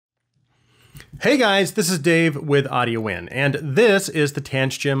Hey guys, this is Dave with AudioWin, and this is the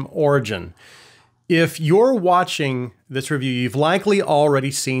Tanchjim Origin. If you're watching this review, you've likely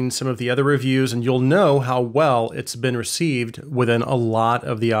already seen some of the other reviews and you'll know how well it's been received within a lot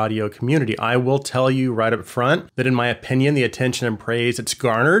of the audio community. I will tell you right up front that in my opinion, the attention and praise it's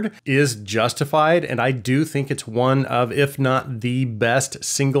garnered is justified, and I do think it's one of, if not the best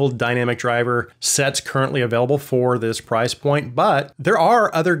single dynamic driver sets currently available for this price point. But there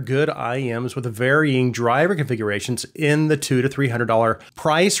are other good IEMs with varying driver configurations in the $200 to $300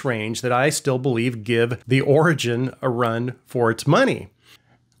 price range that I still believe give the Origin a run for its money.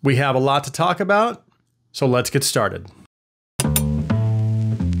 We have a lot to talk about, so let's get started.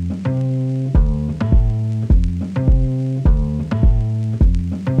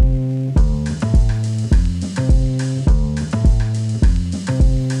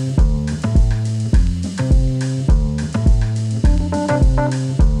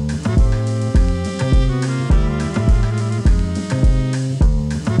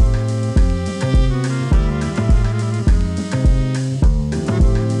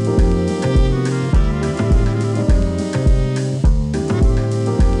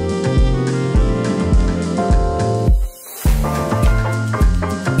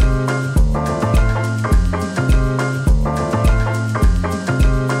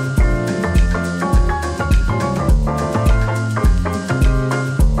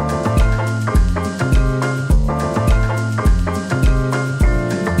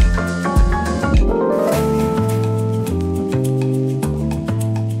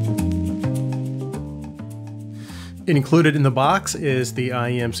 Included in the box is the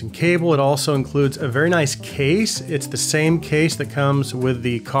IEMs and cable. It also includes a very nice case. It's the same case that comes with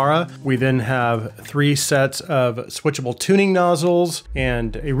the Kara. We then have 3 sets of switchable tuning nozzles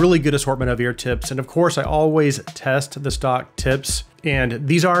and a really good assortment of ear tips. And of course, I always test the stock tips, and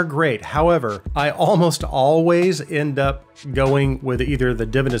these are great. However, I almost always end up going with either the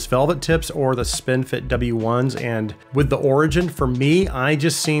Divinus Velvet tips or the SpinFit W1s. And with the Origin, for me, I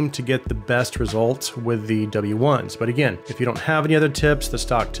just seem to get the best results with the W1s. But again, if you don't have any other tips, the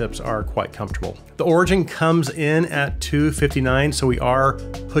stock tips are quite comfortable. The Origin comes in at $259, so we are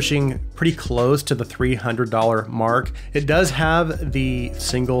pushing pretty close to the $300 mark. It does have the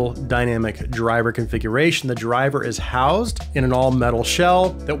single dynamic driver configuration. The driver is housed in an all metal shell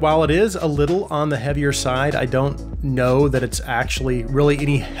that, while it is a little on the heavier side, I don't know that it's actually really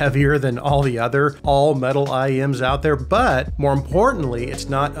any heavier than all the other all metal IEMs out there. But more importantly, it's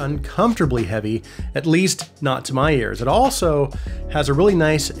not uncomfortably heavy, at least not to my ears. It also has a really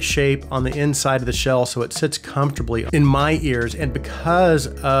nice shape on the inside of the shell, so it sits comfortably in my ears. And because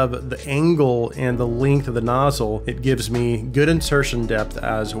of the angle and the length of the nozzle, it gives me good insertion depth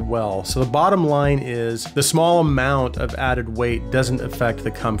as well. So the bottom line is the small amount of added weight doesn't affect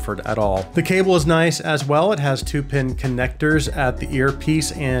the comfort at all. The cable is nice as well. It has 2-pin connectors at the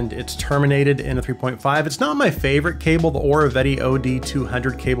earpiece and it's terminated in a 3.5. It's not my favorite cable. The Oravetti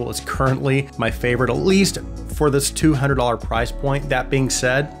OD200 cable is currently my favorite, at least for this $200 price point. That being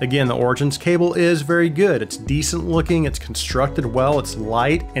said, again, the Origin's cable is very good. It's decent looking, it's constructed well, it's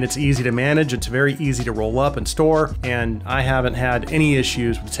light, and it's easy to manage. It's very easy to roll up and store, and I haven't had any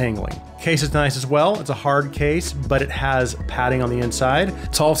issues with tangling. Case is nice as well. It's a hard case, but it has padding on the inside.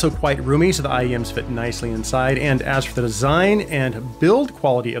 It's also quite roomy, so the IEMs fit nicely inside. And as for the design and build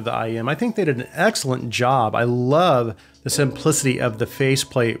quality of the IEM, I think they did an excellent job. I love the simplicity of the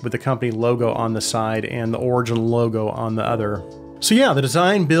faceplate with the company logo on the side and the Origin logo on the other. So yeah, the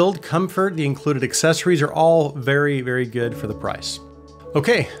design, build, comfort, the included accessories are all very, very good for the price.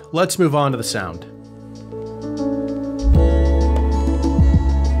 Okay, let's move on to the sound.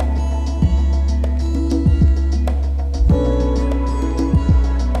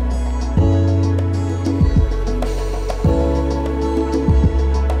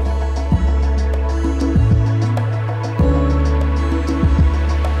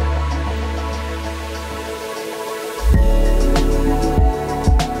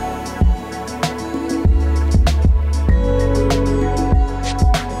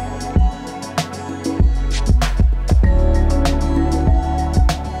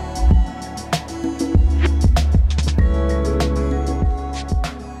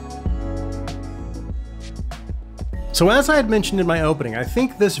 So as I had mentioned in my opening, I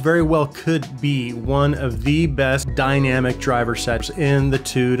think this very well could be one of the best dynamic driver sets in the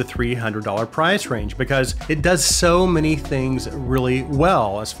 $200 to $300 price range because it does so many things really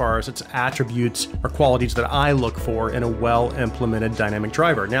well as far as its attributes or qualities that I look for in a well-implemented dynamic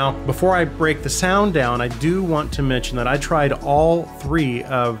driver. Now, before I break the sound down, I do want to mention that I tried all three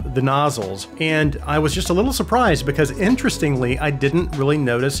of the nozzles and I was just a little surprised because interestingly, I didn't really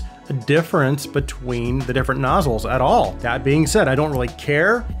notice a difference between the different nozzles at all. That being said, I don't really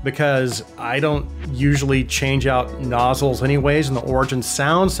care because I don't usually change out nozzles anyways, and the Origin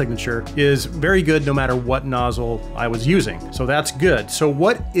sound signature is very good no matter what nozzle I was using. So that's good. So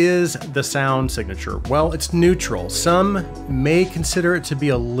what is the sound signature? Well, it's neutral. Some may consider it to be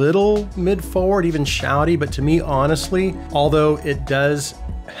a little mid-forward, even shouty, but to me, honestly, although it does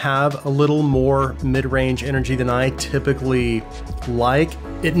have a little more mid-range energy than I typically like,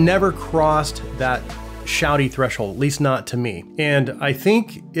 it never crossed that shouty threshold, at least not to me. And I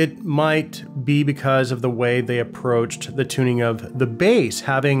think it might be because of the way they approached the tuning of the bass,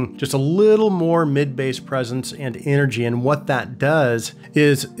 having just a little more mid-bass presence and energy. And what that does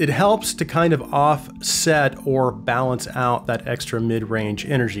is it helps to kind of offset or balance out that extra mid-range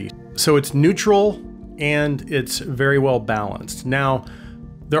energy. So it's neutral and it's very well balanced. Now,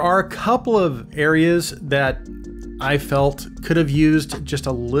 there are a couple of areas that I felt could have used just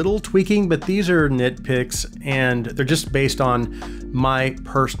a little tweaking, but these are nitpicks and they're just based on my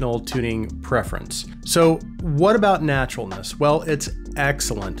personal tuning preference. So what about naturalness? Well, it's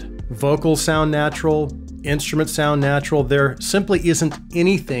excellent. Vocals sound natural, instruments sound natural. There simply isn't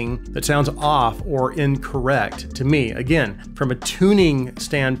anything that sounds off or incorrect to me. Again, from a tuning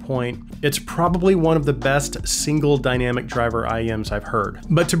standpoint, it's probably one of the best single dynamic driver IEMs I've heard.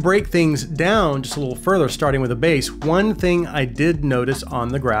 But to break things down just a little further, starting with the bass, one thing I did notice on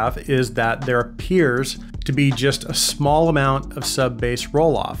the graph is that there appears to be just a small amount of sub bass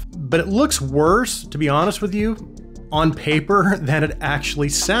roll off. But it looks worse, to be honest with you, on paper than it actually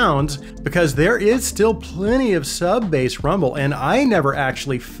sounds, because there is still plenty of sub bass rumble, and I never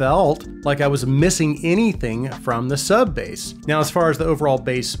actually felt like I was missing anything from the sub bass. Now, as far as the overall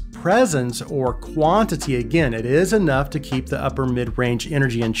bass presence or quantity, again, it is enough to keep the upper mid-range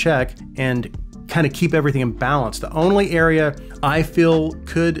energy in check and kind of keep everything in balance. The only area I feel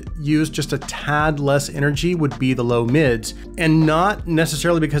could use just a tad less energy would be the low mids, and not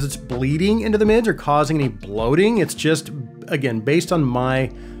necessarily because it's bleeding into the mids or causing any bloating. It's just, again, based on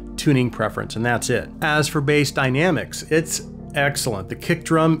my tuning preference, and that's it. As for bass dynamics, it's excellent. The kick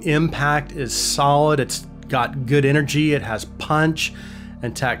drum impact is solid. It's got good energy. It has punch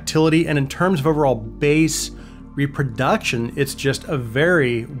and tactility. And in terms of overall bass reproduction, it's just a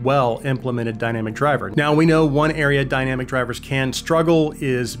very well implemented dynamic driver. Now, we know one area dynamic drivers can struggle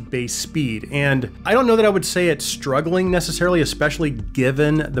is bass speed. And I don't know that I would say it's struggling necessarily, especially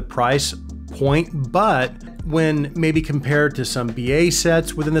given the price point, but when maybe compared to some BA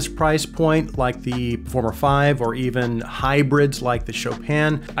sets within this price point, like the Performer 5 or even hybrids like the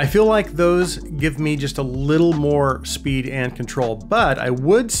Chopin, I feel like those give me just a little more speed and control. But I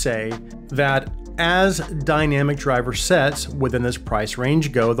would say that as dynamic driver sets within this price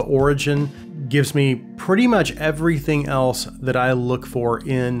range go, the Origin gives me pretty much everything else that I look for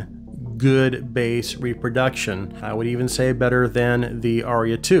in good bass reproduction. I would even say better than the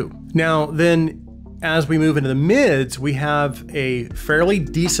Aria 2. Now then, as we move into the mids, we have a fairly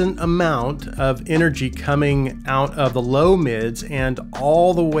decent amount of energy coming out of the low mids and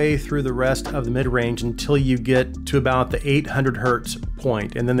all the way through the rest of the mid-range until you get to about the 800 hertz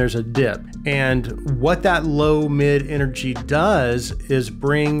point, and then there's a dip. And what that low mid energy does is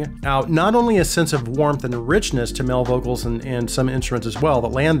bring out not only a sense of warmth and richness to male vocals and some instruments as well that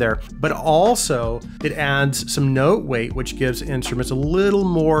land there, but also it adds some note weight, which gives instruments a little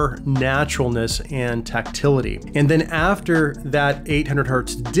more naturalness and tactility. And then after that 800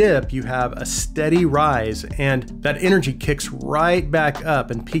 hertz dip, you have a steady rise, and that energy kicks right back up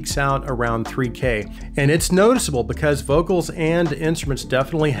and peaks out around 3K. And it's noticeable because vocals and instruments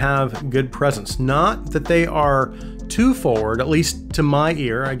definitely have good presence. Not that they are too forward, at least to my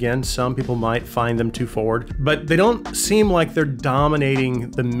ear. Again, some people might find them too forward, but they don't seem like they're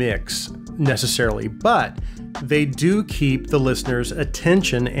dominating the mix necessarily, but they do keep the listener's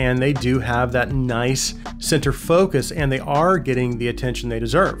attention and they do have that nice center focus and they are getting the attention they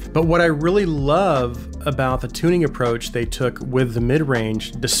deserve. But what I really love about the tuning approach they took with the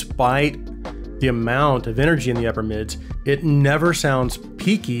mid-range, despite the amount of energy in the upper mids, it never sounds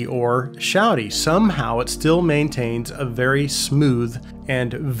peaky or shouty. Somehow it still maintains a very smooth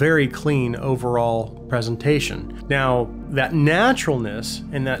and very clean overall presentation. Now, that naturalness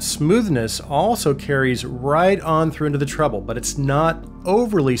and that smoothness also carries right on through into the treble, but it's not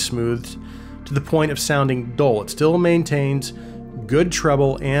overly smoothed to the point of sounding dull. It still maintains good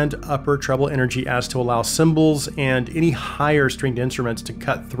treble and upper treble energy as to allow cymbals and any higher stringed instruments to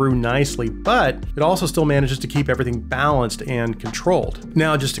cut through nicely, but it also still manages to keep everything balanced and controlled.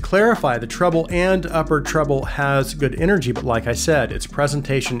 Now, just to clarify, the treble and upper treble has good energy, but like I said, its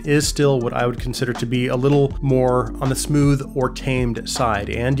presentation is still what I would consider to be a little more on the smooth or tamed side.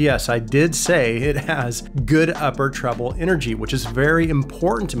 And yes, I did say it has good upper treble energy, which is very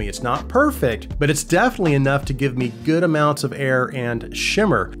important to me. It's not perfect, but it's definitely enough to give me good amounts of air and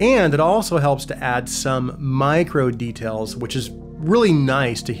shimmer. And it also helps to add some micro details, which is really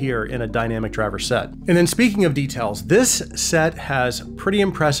nice to hear in a dynamic driver set. And then speaking of details, this set has pretty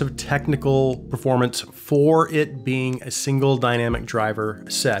impressive technical performance for it being a single dynamic driver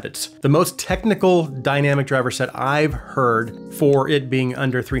set. It's the most technical dynamic driver set I've heard for it being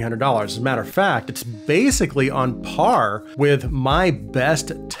under $300. As a matter of fact, it's basically on par with my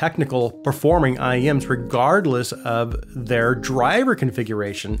best technical performing IEMs, regardless of their driver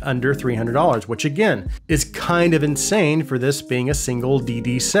configuration under $300, which again is kind of insane for this being a single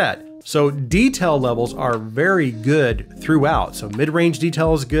DD set. So detail levels are very good throughout. So mid-range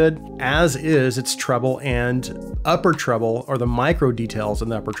detail is good, as is its treble and upper treble, or the micro details in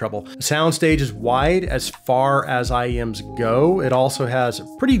the upper treble. The soundstage is wide as far as IEMs go. It also has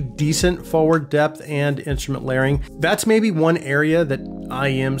pretty decent forward depth and instrument layering. That's maybe one area that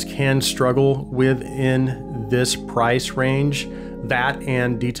IEMs can struggle with in this price range. That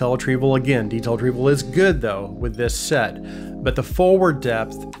and detail retrieval. Again, detail retrieval is good though with this set, but the forward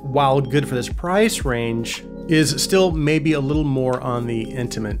depth, while good for this price range, is still maybe a little more on the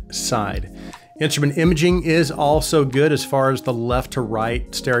intimate side. Instrument imaging is also good as far as the left to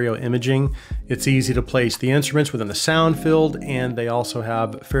right stereo imaging. It's easy to place the instruments within the sound field, and they also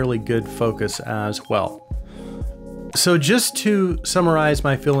have fairly good focus as well. So just to summarize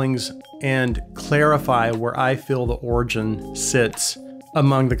my feelings and clarify where I feel the Origin sits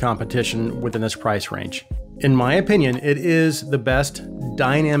among the competition within this price range. In my opinion, it is the best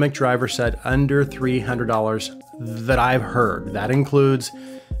dynamic driver set under $300 that I've heard. That includes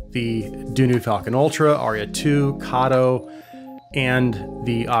the Dunu Falcon Ultra, Aria 2, Kato, and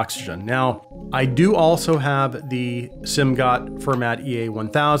the Oxygen. Now, I do also have the SimGot Format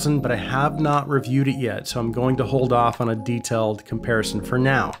EA1000, but I have not reviewed it yet, so I'm going to hold off on a detailed comparison for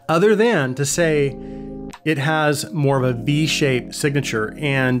now. Other than to say it has more of a V-shaped signature,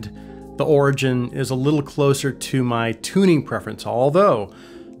 and the Origin is a little closer to my tuning preference, although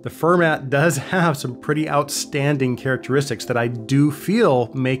the Format does have some pretty outstanding characteristics that I do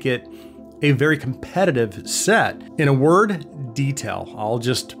feel make it a very competitive set. In a word, detail. I'll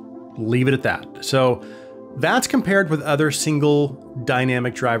just leave it at that. So that's compared with other single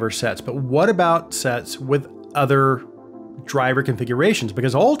dynamic driver sets. But what about sets with other driver configurations?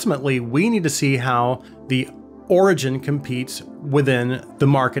 Because ultimately we need to see how the Origin competes within the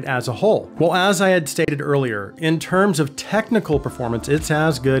market as a whole. Well, as I had stated earlier, in terms of technical performance, it's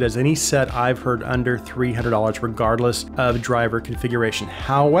as good as any set I've heard under $300, regardless of driver configuration.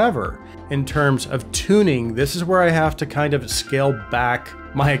 However, in terms of tuning, this is where I have to kind of scale back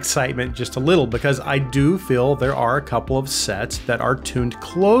my excitement just a little, because I do feel there are a couple of sets that are tuned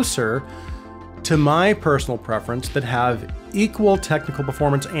closer to my personal preference that have equal technical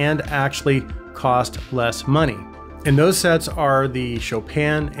performance and actually cost less money. And those sets are the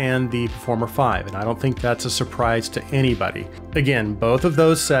Chopin and the Performer 5, and I don't think that's a surprise to anybody. Again, both of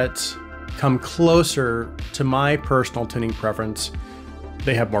those sets come closer to my personal tuning preference.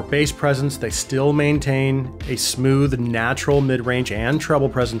 They have more bass presence, they still maintain a smooth, natural mid-range and treble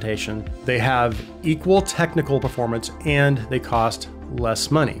presentation. They have equal technical performance, and they cost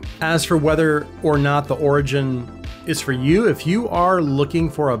less money. As for whether or not the Origin is for you, if you are looking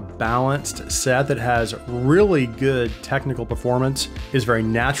for a balanced set that has really good technical performance, is very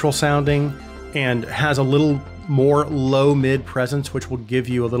natural sounding, and has a little more low mid presence, which will give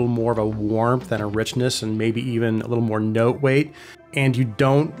you a little more of a warmth and a richness and maybe even a little more note weight, and you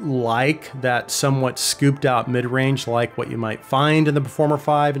don't like that somewhat scooped out mid-range like what you might find in the Performer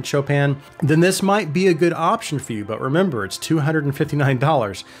 5 and Chopin, then this might be a good option for you. But remember, it's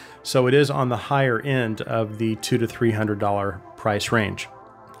 $259, so it is on the higher end of the $200 to $300 price range.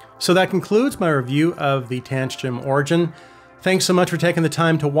 So that concludes my review of the Tanchjim Origin. Thanks so much for taking the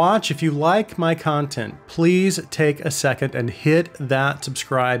time to watch. If you like my content, please take a second and hit that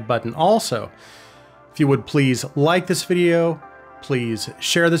subscribe button. Also, if you would please like this video, please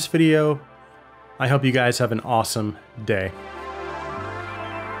share this video. I hope you guys have an awesome day.